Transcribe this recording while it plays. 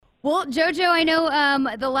Well, JoJo, I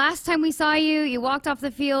know the last time we saw you, you walked off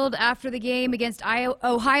the field after the game against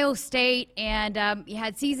Ohio State, and you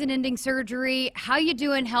had season-ending surgery. How you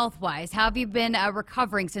doing health-wise? How have you been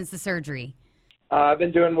recovering since the surgery? I've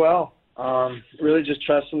been doing well. Really just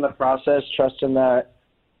trusting the process, trusting that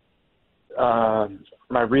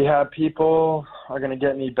my rehab people are going to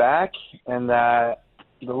get me back, and that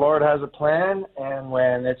the Lord has a plan, and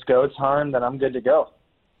when it's go time, then I'm good to go.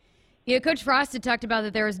 You know, Coach Frost had talked about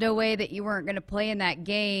that there was no way that you weren't going to play in that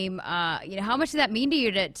game. How much did that mean to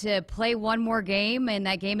you to play one more game in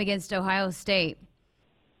that game against Ohio State?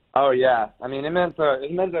 Oh, yeah. I mean, it meant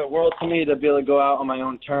the world to me to be able to go out on my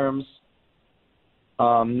own terms.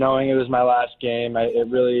 Knowing it was my last game, it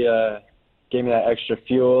really gave me that extra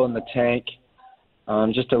fuel in the tank,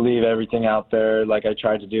 just to leave everything out there like I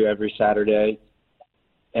tried to do every Saturday.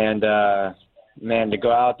 And, man, to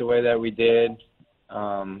go out the way that we did,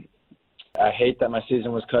 I hate that my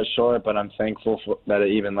season was cut short, but I'm thankful that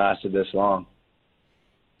it even lasted this long.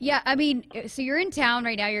 Yeah, I mean, so you're in town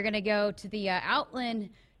right now. You're going to go to the Outland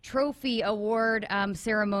Trophy Award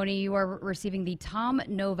ceremony. You are receiving the Tom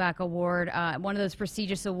Novak Award, one of those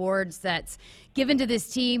prestigious awards that's given to this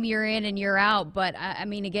team year in and year out. But, I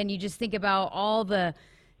mean, again, you just think about all the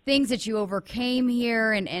things that you overcame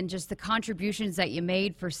here and just the contributions that you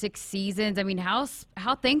made for 6 seasons. I mean, how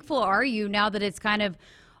thankful are you now that it's kind of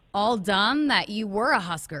all done that you were a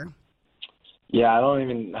Husker? Yeah, I don't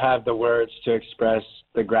even have the words to express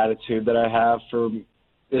the gratitude that I have for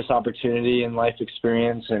this opportunity and life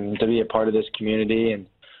experience and to be a part of this community. And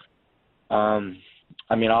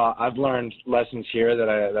I mean, I've learned lessons here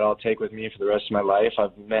that I'll take with me for the rest of my life.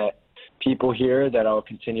 I've met people here that I'll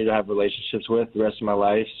continue to have relationships with the rest of my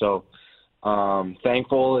life. So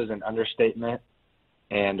thankful is an understatement.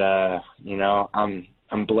 And,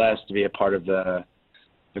 I'm blessed to be a part of the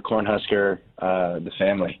Cornhusker, the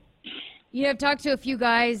family. You know, I've talked to a few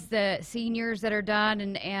guys, the seniors that are done,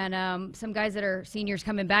 and some guys that are seniors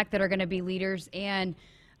coming back that are going to be leaders. And,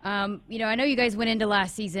 I know you guys went into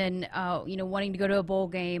last season, wanting to go to a bowl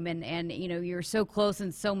game, and you were so close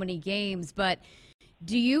in so many games. But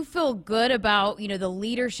do you feel good about, the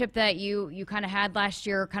leadership that you kind of had last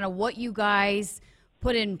year, kind of what you guys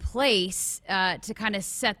put in place to kind of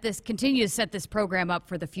continue to set this program up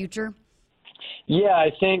for the future? Yeah,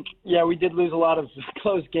 I think, we did lose a lot of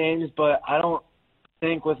close games, but I don't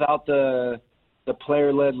think without the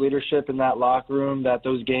player-led leadership in that locker room that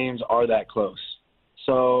those games are that close.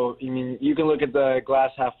 So, I mean, you can look at the glass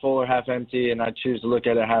half full or half empty, and I choose to look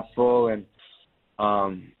at it half full. And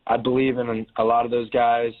I believe in a lot of those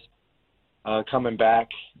guys coming back,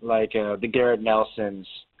 like the Garrett Nelsons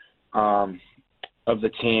of the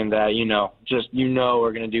team that,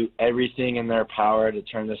 are going to do everything in their power to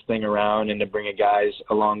turn this thing around and to bring guys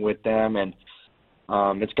along with them. And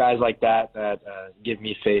it's guys like that give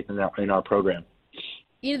me faith in our program.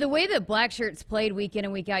 The way that Black Shirts played week in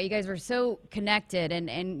and week out, you guys were so connected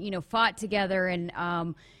and fought together. And,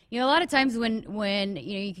 a lot of times when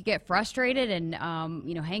you could get frustrated and,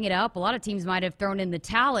 hang it up, a lot of teams might have thrown in the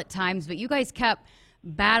towel at times, but you guys kept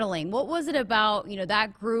battling. What was it about,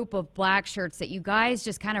 that group of Black Shirts that you guys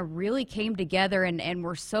just kind of really came together and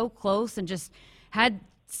were so close and just had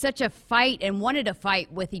such a fight and wanted to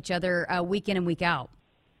fight with each other week in and week out?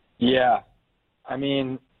 Yeah. I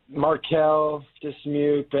mean, Markel,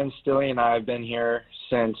 Dismuke, Ben Stilley, and I have been here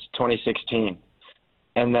since 2016.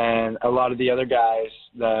 And then a lot of the other guys,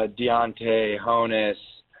 the Deontay, Honus,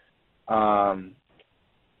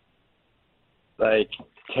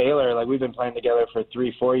 Taylor, we've been playing together for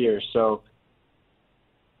 3-4 years. So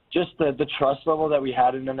just the trust level that we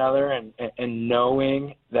had in another and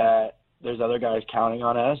knowing that there's other guys counting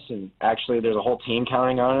on us, and actually there's a whole team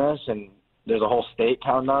counting on us, and there's a whole state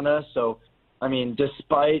counting on us. So, I mean,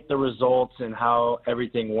 despite the results and how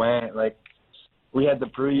everything went, we had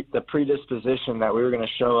the predisposition that we were going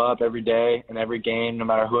to show up every day and every game, no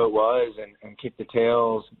matter who it was, and kick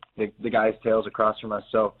the guys' tails across from us.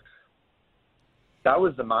 So that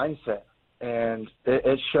was the mindset, and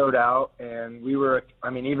it showed out. And we were,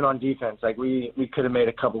 even on defense, we could have made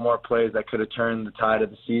a couple more plays that could have turned the tide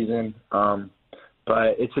of the season.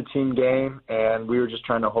 But it's a team game, and we were just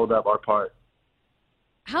trying to hold up our part.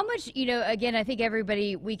 How much, again, I think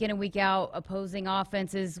everybody week in and week out opposing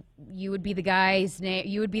offenses, you would be the guy's name,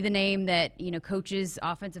 you would be the name that, coaches,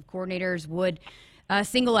 offensive coordinators would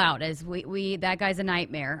single out as that guy's a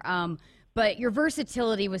nightmare. But your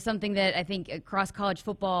versatility was something that I think across college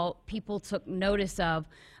football people took notice of.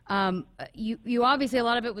 You obviously, a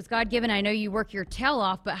lot of it was God-given. I know you work your tail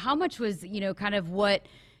off, but how much was, kind of what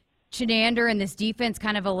Chinander and this defense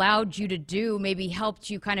kind of allowed you to do, maybe helped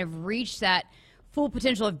you kind of reach that full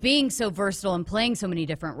potential of being so versatile and playing so many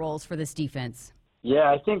different roles for this defense?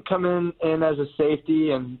 Yeah, I think coming in as a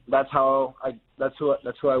safety, and that's who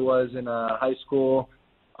I was in high school.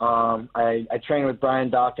 I trained with Brian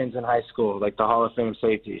Dawkins in high school, like the Hall of Fame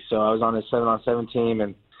safety. So I was on his 7-on-7 team,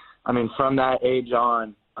 and I mean, from that age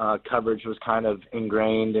on, coverage was kind of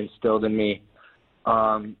ingrained, instilled in me.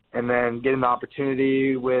 And then getting the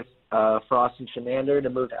opportunity with Frost and Shenander to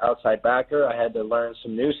move to outside backer, I had to learn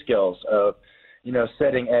some new skills of,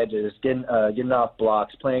 setting edges, getting off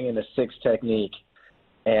blocks, playing in a 6 technique.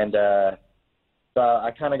 And so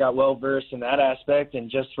I kind of got well versed in that aspect, and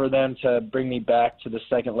just for them to bring me back to the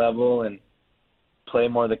second level and play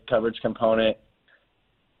more of the coverage component,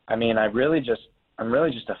 I mean, I'm really just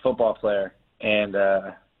a football player, and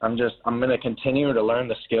I'm going to continue to learn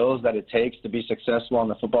the skills that it takes to be successful on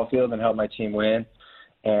the football field and help my team win.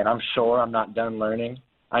 And I'm sure I'm not done learning.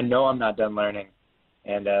 I know I'm not done learning,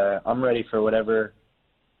 and I'm ready for whatever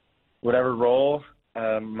role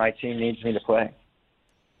my team needs me to play.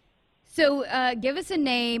 So give us a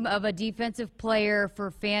name of a defensive player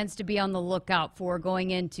for fans to be on the lookout for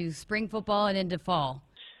going into spring football and into fall.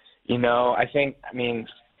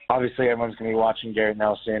 Obviously everyone's going to be watching Garrett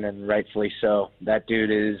Nelson, and rightfully so. That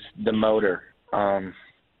dude is the motor.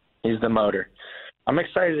 He's the motor. I'm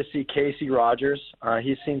excited to see Casey Rogers.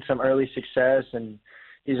 He's seen some early success, and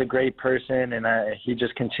he's a great person, and he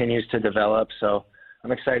just continues to develop. So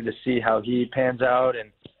I'm excited to see how he pans out.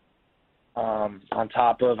 And on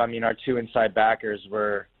top of, our 2 inside backers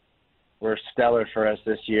were stellar for us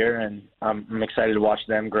this year, and I'm excited to watch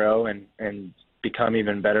them grow and become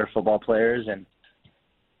even better football players. And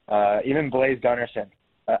even Blaze Gunnerson,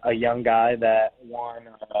 a young guy that won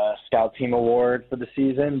a scout team award for the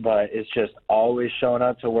season, but is just always showing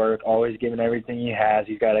up to work, always giving everything he has.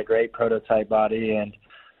 He's got a great prototype body, and,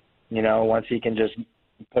 once he can just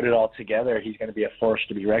put it all together, he's going to be a force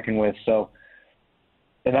to be reckoned with. So,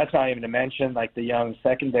 and that's not even to mention, like, the young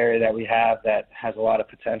secondary that we have that has a lot of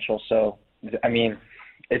potential. So,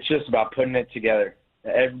 it's just about putting it together.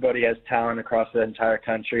 Everybody has talent across the entire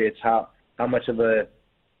country. It's how much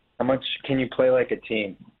can you play like a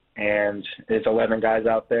team? And there's 11 guys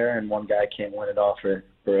out there, and one guy can't win it all for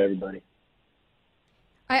everybody.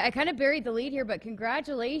 I kind of buried the lead here, but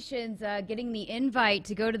congratulations getting the invite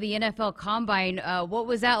to go to the NFL Combine. What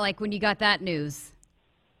was that like when you got that news?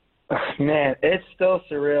 Man, it's still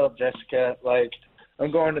surreal, Jessica. Like,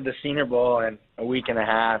 I'm going to the Senior Bowl in a week and a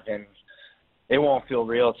half, and it won't feel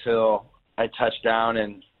real till I touch down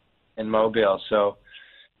in Mobile. So,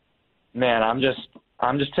 man, I'm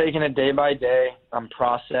just taking it day by day. I'm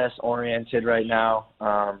process oriented right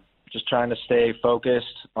now. Just trying to stay focused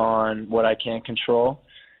on what I can control,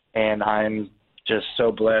 and I'm just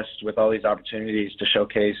so blessed with all these opportunities to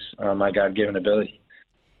showcase my God-given ability.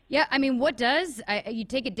 Yeah, you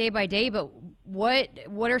take it day by day, but what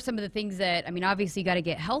are some of the things that, obviously you got to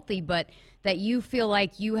get healthy, but that you feel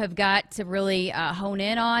like you have got to really hone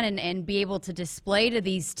in on and be able to display to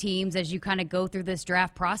these teams as you kind of go through this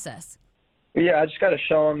draft process? Yeah, I just got to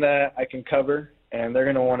show them that I can cover, and they're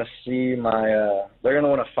going to want to see they're going to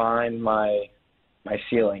want to find my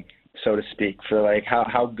ceiling, so to speak, for like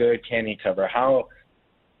how good can he cover, how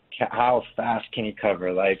fast can he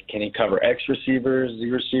cover? Like, can he cover X receivers, Z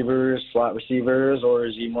receivers, slot receivers, or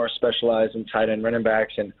is he more specialized in tight end running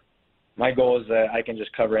backs? And my goal is that I can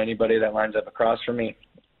just cover anybody that lines up across from me.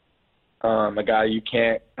 A guy you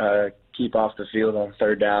can't keep off the field on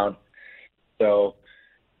third down. So,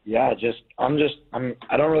 yeah,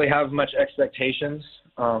 I don't really have much expectations.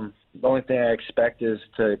 The only thing I expect is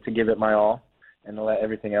to give it my all and to let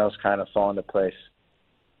everything else kind of fall into place.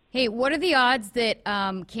 Hey, what are the odds that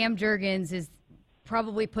Cam Jurgens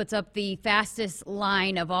probably puts up the fastest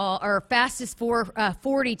line of all, or fastest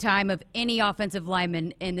 40 time of any offensive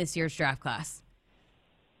lineman in this year's draft class?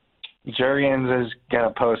 Jurgens is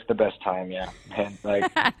gonna post the best time, yeah. And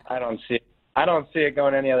like I don't see it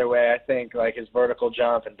going any other way. I think like his vertical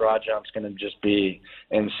jump and broad jump's gonna just be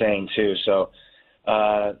insane too. So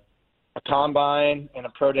a combine and a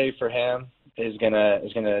pro day for him is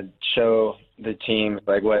gonna show the team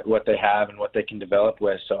like what they have and what they can develop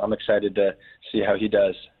with. So I'm excited to see how he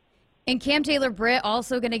does. And Cam Taylor-Britt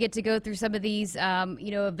also going to get to go through some of these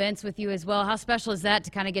events with you as well. How special is that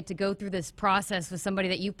to kind of get to go through this process with somebody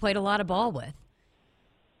that you played a lot of ball with?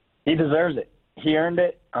 He deserves it. He earned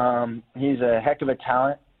it. He's a heck of a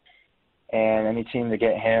talent, and any team to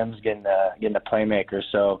get him is getting a playmaker.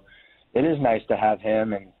 So it is nice to have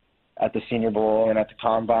him and at the Senior Bowl and at the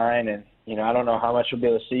Combine. And I don't know how much we'll be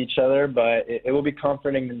able to see each other, but it will be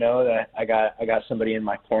comforting to know that I got somebody in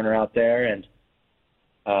my corner out there, and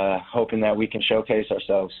hoping that we can showcase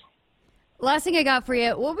ourselves. Last thing I got for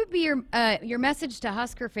you, what would be your message to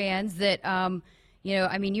Husker fans that, I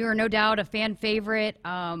mean, you are no doubt a fan favorite.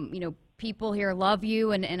 People here love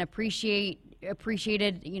you and appreciated,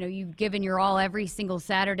 you've given your all every single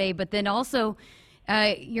Saturday, but then also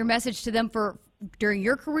your message to them for during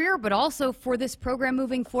your career, but also for this program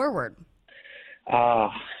moving forward.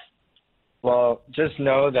 Well, just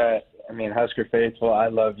know that, I mean, Husker faithful, I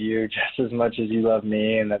love you just as much as you love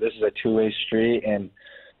me, and that this is a two-way street, and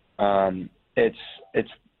it's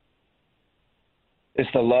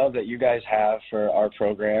the love that you guys have for our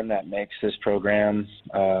program that makes this program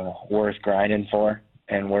worth grinding for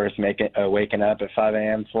and worth waking up at 5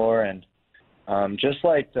 a.m. for. And just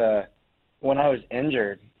like when I was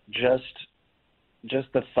injured, just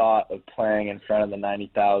the thought of playing in front of the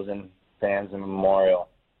 90,000 fans in Memorial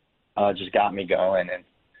just got me going. And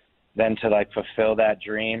then to fulfill that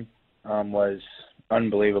dream was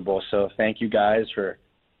unbelievable. So thank you guys for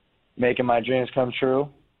making my dreams come true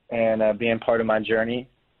and being part of my journey.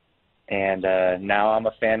 And now I'm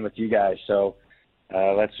a fan with you guys. So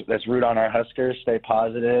let's root on our Huskers, stay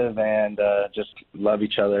positive, and just love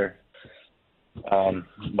each other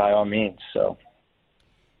by all means. So,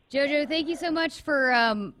 JoJo, thank you so much for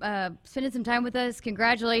spending some time with us.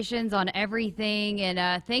 Congratulations on everything,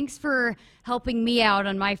 and thanks for helping me out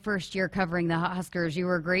on my first year covering the Huskers. You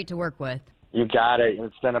were great to work with. You got it.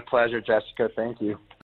 It's been a pleasure, Jessica. Thank you.